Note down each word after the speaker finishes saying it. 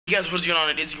Guys, what's going on?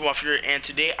 It is Off here, and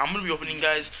today I'm gonna be opening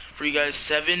for you guys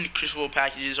 7 Crucible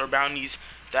packages or bounties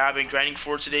that I've been grinding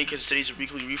for today, because today's a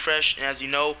weekly refresh. And as you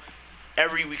know,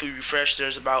 every weekly refresh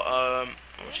there's about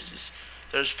how much is this?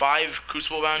 There's 5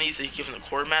 Crucible bounties that you get from the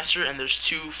Quartermaster, and there's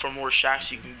 2 for more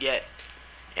shacks you can get.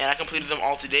 And I completed them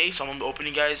all today, so I'm gonna be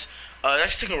opening, guys. It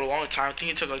actually took a long time. I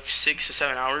think it took like 6 to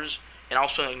 7 hours, and I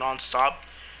was playing like non-stop,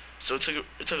 so it took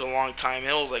a long time.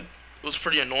 It was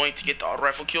pretty annoying to get the auto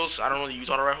rifle kills. I don't really use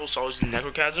auto rifles, so I was using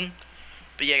necrochasm.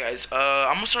 But yeah, guys,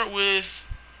 I'm gonna start with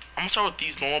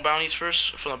these normal bounties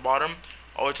first, from the bottom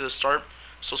all the way to the start.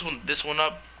 So let's open this one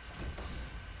up.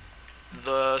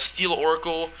 The Steel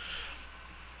Oracle.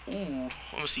 Ooh,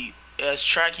 let me see. It has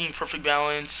tracking, perfect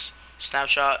balance,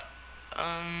 snapshot.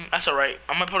 That's alright.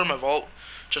 I might put it in my vault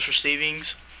just for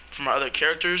savings for my other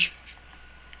characters.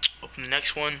 Open the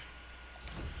next one.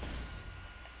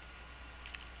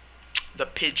 The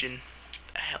Pigeon.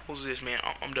 The hell is this, man?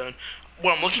 I'm done.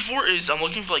 What I'm looking for is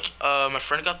like my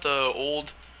friend got the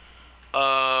old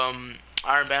Iron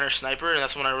Banner sniper, and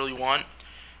that's one I really want.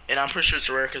 And I'm pretty sure it's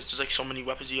rare because there's like so many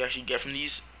weapons you actually get from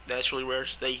these that it's really rare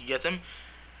that you can get them.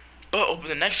 But open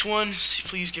the next one.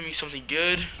 Please give me something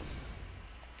good.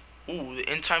 Ooh, the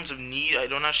End Times of Need. I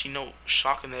don't actually know what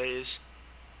shotgun that is.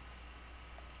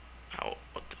 How?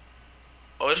 What the?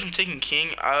 Oh, it's from Taken King.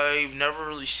 I've never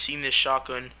really seen this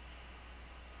shotgun.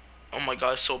 Oh my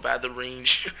god, it's so bad, the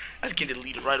range. I was getting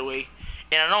deleted right away.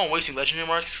 And I know I'm wasting legendary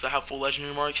marks because I have full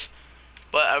legendary marks,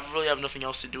 but I really have nothing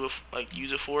else to do with, like,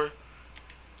 use it for.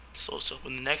 So let's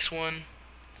open the next one.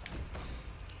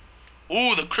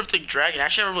 Ooh, the Cryptic Dragon.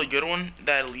 Actually, I have a really good one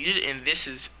that I deleted, and this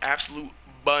is absolute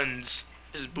buns.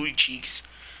 This is booty cheeks.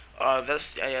 I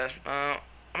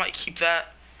might keep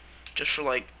that just for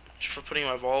putting in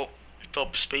my vault. Fill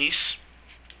up space.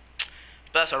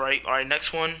 But that's alright. Alright,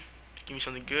 next one. Give me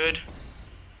something good.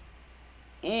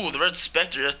 Ooh, the Red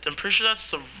Spectre. I'm pretty sure that's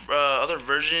the other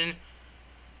version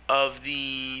of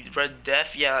the Red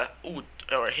Death. Yeah. Ooh,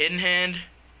 or Hidden Hand,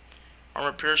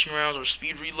 armor piercing rounds, or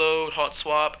speed reload, hot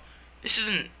swap. This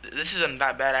isn't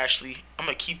that bad actually. I'm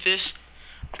gonna keep this.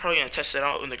 I'm probably gonna test it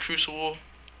out in the Crucible.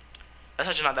 That's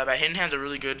actually not that bad. Hidden Hands are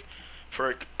really good.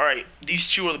 Alright,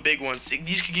 these two are the big ones.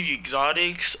 These could give you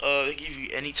exotics, they give you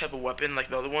any type of weapon like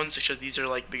the other ones, except these are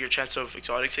like bigger chance of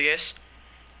exotics, I guess.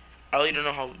 I really don't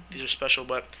know how these are special,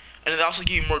 but and they also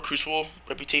give you more Crucible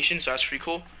reputation, so that's pretty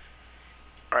cool.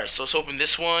 Alright, so let's open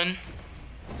this one.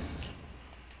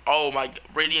 Oh my,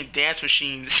 Radiant Dance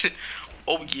Machines.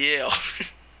 Oh yeah.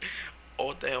 Oh,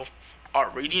 what the hell.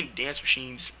 Alright, Radiant Dance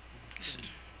Machines.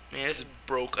 Man, this is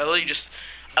broke. I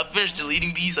finished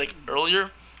deleting these like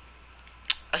earlier.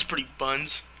 That's pretty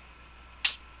buns.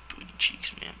 Booty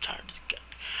cheeks, man. I'm tired of this guy.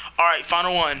 Alright,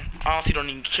 final one. I honestly don't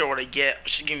even care what I get.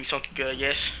 Just give me something good, I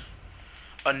guess.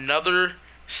 Another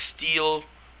Steel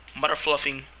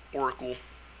Motherfluffing Oracle.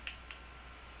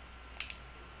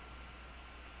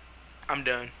 I'm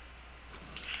done.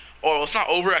 Oh, well, it's not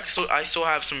over. I still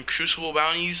have some Crucible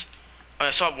bounties.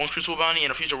 I still have 1 Crucible bounty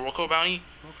and a Future World Code bounty.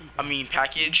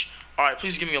 Package. Alright,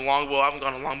 please give me a longbow. I haven't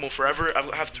gotten a longbow forever.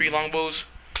 I have 3 longbows.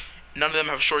 None of them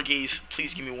have short gaze.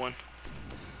 Please give me one.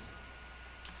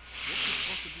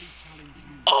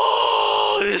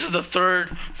 Oh, this is the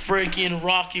 3rd freaking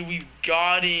rocket we've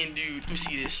gotten, dude. Let me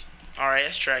see this. Alright,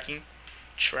 that's tracking.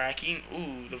 Tracking.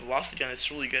 Ooh, the velocity on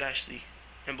it's really good, actually.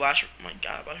 And blast. Oh my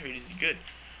god, blast rate is good.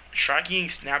 Tracking,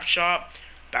 snapshot,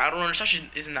 battle runner. This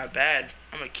actually isn't that bad.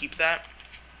 I'm gonna keep that.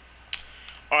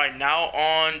 Alright, now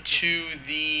on to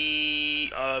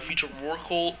the Future War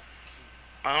Cult.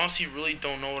 I honestly really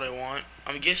don't know what I want.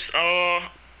 I think I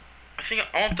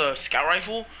want the scout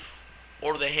rifle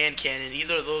or the hand cannon.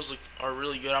 Either of those are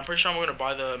really good. I'm pretty sure I'm gonna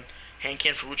buy the hand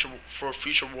cannon for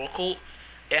Future War Cult.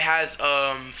 It has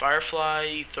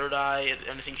Firefly, Third Eye,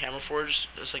 and I think Hammerforge.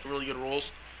 It's like really good rolls.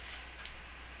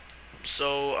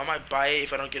 So I might buy it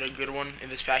if I don't get a good one in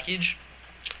this package.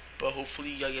 But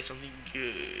hopefully I get something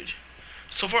good.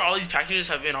 So far all these packages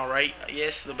have been alright.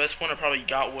 Yes, the best one I probably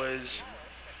got was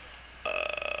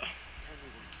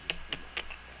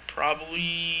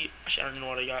probably, actually I don't even know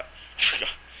what I got.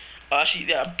 Actually,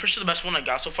 yeah, I'm pretty sure the best one I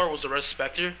got so far was the Red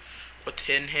Spectre with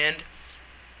Hidden Hand.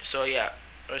 So yeah,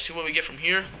 let's see what we get from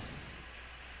here.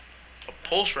 A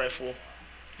pulse rifle.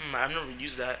 I've never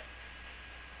used that.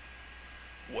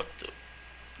 What the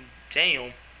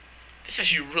damn? This is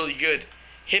actually really good.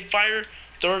 Hip fire,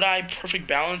 Third Eye, perfect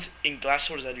balance, and glass.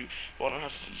 What does that do? Well, I don't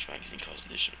have each magazine causes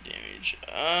additional damage.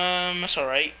 That's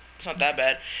alright. It's not that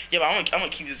bad. Yeah, but I'm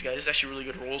gonna keep this guy. This is actually really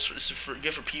good rolls. This is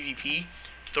good for PvP.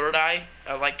 Third Eye,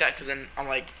 I like that because then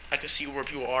I can see where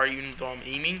people are even though I'm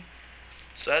aiming.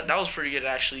 So that was pretty good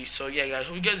actually. So yeah, guys,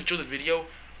 hope you guys enjoyed the video.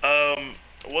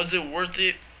 Was it worth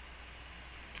it?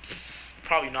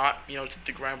 Probably not. You know,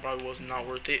 the grind probably was not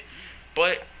worth it.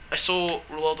 But I sold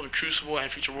Reload of Crucible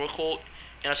and Future War Cult,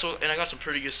 and I got some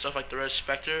pretty good stuff like the Red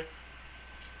Spectre.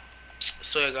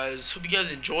 So yeah, guys, hope you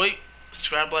guys enjoy.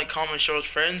 Subscribe, like, comment, share with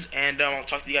friends, and I'll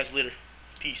talk to you guys later.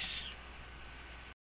 Peace.